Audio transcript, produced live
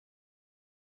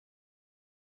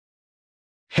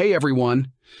Hey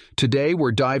everyone! Today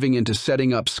we're diving into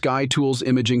setting up SkyTools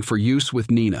imaging for use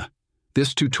with N.I.N.A.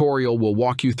 This tutorial will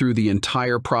walk you through the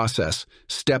entire process,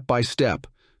 step by step.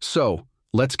 So,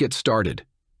 let's get started.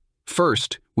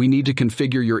 First, we need to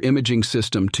configure your imaging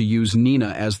system to use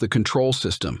N.I.N.A as the control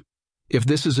system. If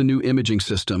this is a new imaging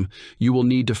system, you will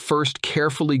need to first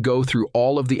carefully go through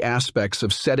all of the aspects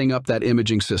of setting up that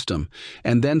imaging system,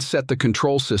 and then set the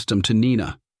control system to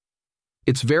N.I.N.A.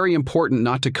 It's very important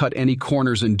not to cut any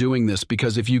corners in doing this,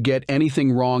 because if you get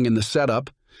anything wrong in the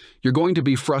setup, you're going to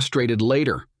be frustrated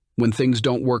later when things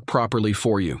don't work properly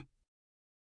for you.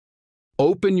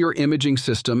 Open your imaging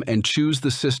system and choose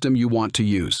the system you want to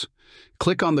use.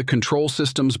 Click on the Control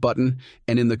Systems button,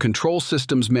 and in the Control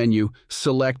Systems menu,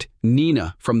 select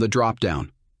N.I.N.A from the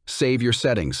drop-down. Save your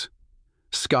settings.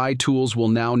 SkyTools will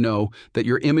now know that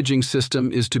your imaging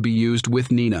system is to be used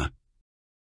with N.I.N.A.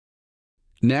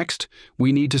 Next,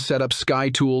 we need to set up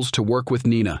SkyTools to work with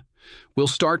N.I.N.A. We'll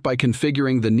start by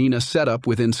configuring the N.I.N.A setup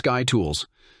within SkyTools.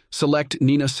 Select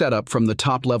N.I.N.A Setup from the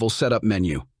top-level Setup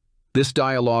menu. This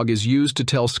dialog is used to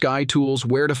tell SkyTools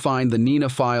where to find the N.I.N.A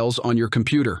files on your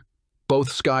computer. Both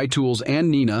SkyTools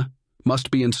and N.I.N.A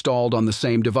must be installed on the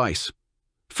same device.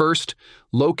 First,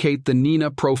 locate the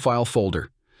N.I.N.A profile folder.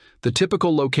 The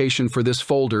typical location for this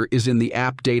folder is in the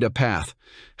App Data path.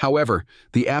 However,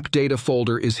 the App Data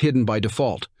folder is hidden by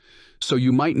default, so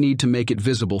you might need to make it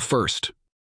visible first.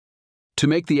 To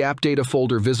make the App Data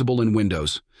folder visible in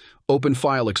Windows, open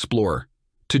File Explorer.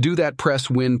 To do that,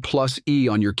 press Win+E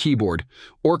on your keyboard,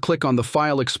 or click on the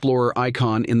File Explorer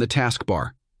icon in the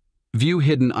taskbar. View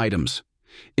hidden items.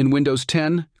 In Windows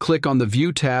 10, click on the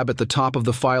View tab at the top of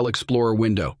the File Explorer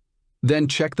window. Then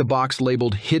check the box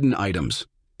labeled Hidden Items.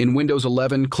 In Windows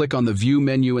 11, click on the View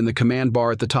menu in the command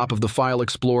bar at the top of the File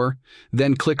Explorer,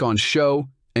 then click on Show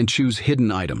and choose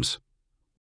Hidden Items.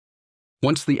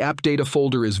 Once the App Data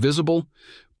folder is visible,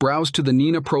 browse to the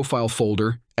N.I.N.A profile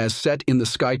folder as set in the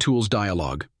SkyTools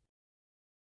dialog.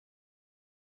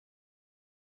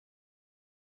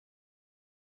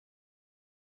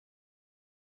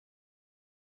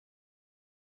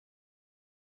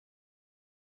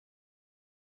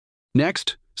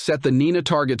 Next, set the N.I.N.A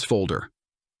Targets folder.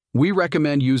 We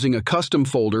recommend using a custom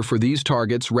folder for these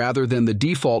targets rather than the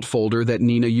default folder that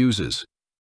N.I.N.A uses.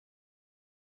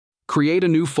 Create a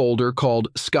new folder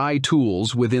called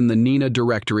SkyTools within the N.I.N.A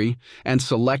directory and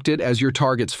select it as your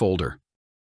targets folder.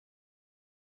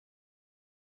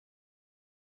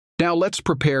 Now let's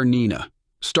prepare N.I.N.A.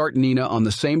 Start N.I.N.A on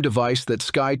the same device that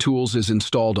SkyTools is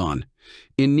installed on.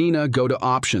 In N.I.N.A, go to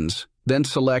Options, then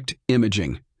select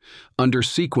Imaging. Under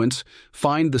Sequence,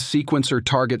 find the Sequencer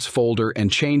Targets folder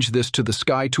and change this to the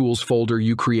SkyTools folder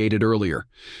you created earlier.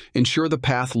 Ensure the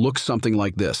path looks something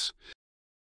like this.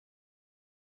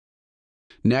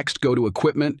 Next, go to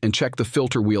Equipment and check the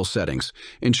filter wheel settings.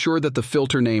 Ensure that the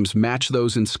filter names match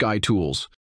those in SkyTools.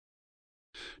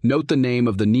 Note the name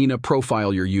of the N.I.N.A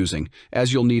profile you're using,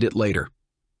 as you'll need it later.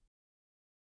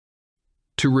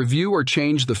 To review or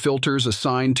change the filters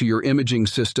assigned to your imaging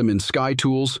system in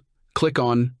SkyTools, click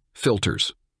on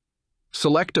Filters.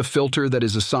 Select a filter that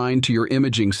is assigned to your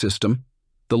imaging system,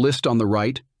 the list on the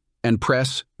right, and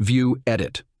press View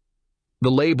Edit. The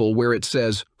label where it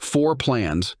says For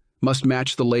Plans must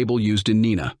match the label used in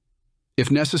N.I.N.A.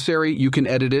 If necessary, you can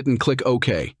edit it and click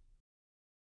OK.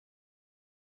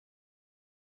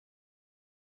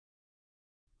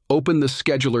 Open the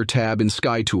Scheduler tab in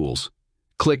SkyTools.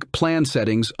 Click Plan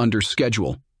Settings under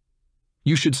Schedule.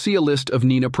 You should see a list of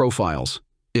N.I.N.A profiles.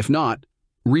 If not,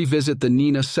 revisit the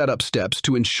N.I.N.A setup steps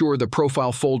to ensure the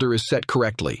profile folder is set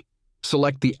correctly.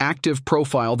 Select the active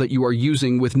profile that you are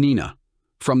using with N.I.N.A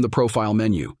from the Profile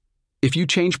menu. If you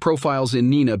change profiles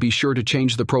in N.I.N.A, be sure to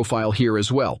change the profile here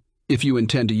as well, if you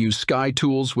intend to use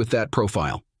SkyTools with that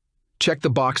profile. Check the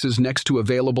boxes next to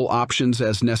Available Options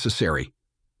as necessary.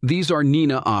 These are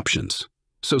N.I.N.A options,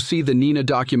 so see the N.I.N.A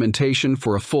documentation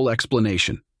for a full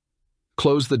explanation.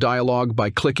 Close the dialog by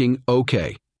clicking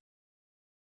OK.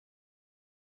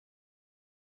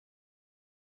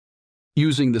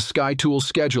 Using the SkyTools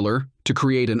Scheduler to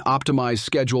create an optimized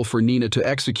schedule for N.I.N.A to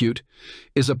execute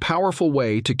is a powerful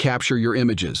way to capture your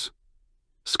images.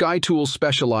 SkyTools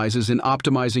specializes in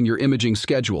optimizing your imaging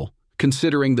schedule,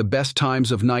 considering the best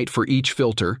times of night for each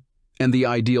filter and the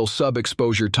ideal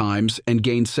sub-exposure times and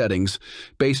gain settings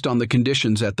based on the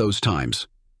conditions at those times.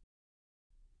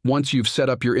 Once you've set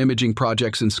up your imaging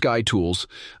projects in SkyTools,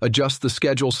 adjust the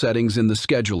schedule settings in the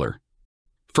scheduler.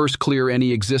 First, clear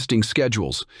any existing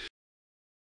schedules.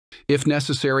 If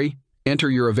necessary, enter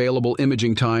your available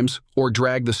imaging times or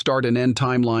drag the start and end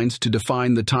timelines to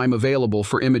define the time available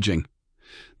for imaging.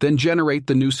 Then generate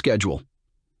the new schedule.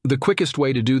 The quickest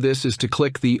way to do this is to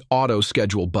click the Auto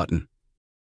Schedule button.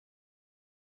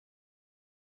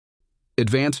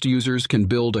 Advanced users can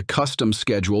build a custom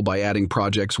schedule by adding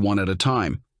projects one at a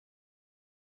time.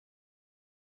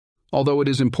 Although it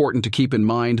is important to keep in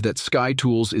mind that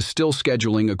SkyTools is still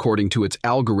scheduling according to its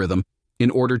algorithm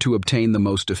in order to obtain the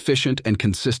most efficient and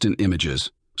consistent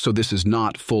images, so this is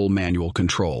not full manual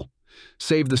control.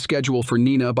 Save the schedule for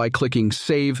N.I.N.A by clicking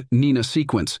Save N.I.N.A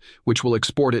Sequence, which will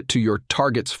export it to your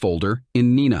Targets folder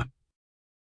in N.I.N.A.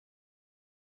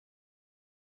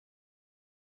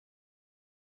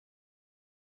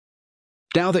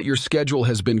 Now that your schedule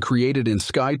has been created in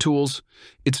SkyTools,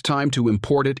 it's time to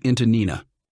import it into N.I.N.A.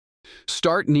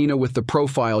 Start N.I.N.A with the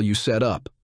profile you set up.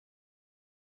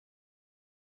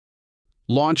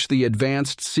 Launch the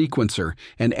Advanced Sequencer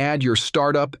and add your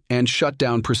startup and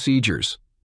shutdown procedures.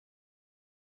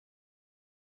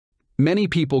 Many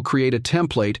people create a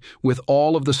template with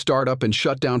all of the startup and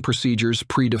shutdown procedures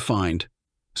predefined.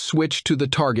 Switch to the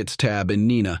Targets tab in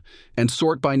N.I.N.A and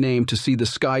sort by name to see the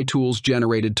SkyTools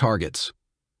generated targets.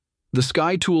 The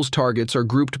SkyTools targets are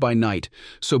grouped by night,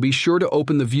 so be sure to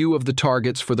open the view of the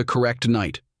targets for the correct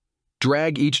night.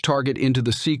 Drag each target into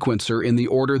the sequencer in the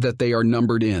order that they are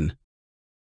numbered in.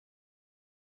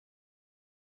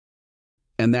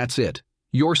 And that's it.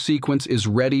 Your sequence is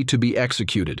ready to be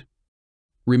executed.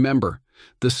 Remember,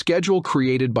 the schedule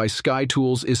created by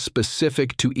SkyTools is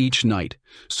specific to each night,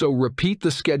 so repeat the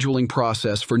scheduling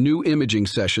process for new imaging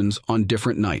sessions on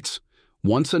different nights.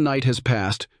 Once a night has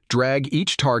passed, drag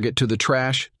each target to the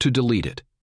trash to delete it.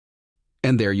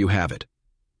 And there you have it.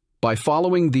 By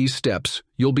following these steps,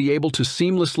 you'll be able to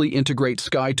seamlessly integrate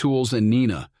SkyTools and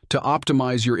N.I.N.A to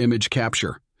optimize your image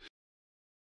capture.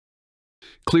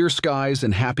 Clear skies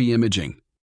and happy imaging.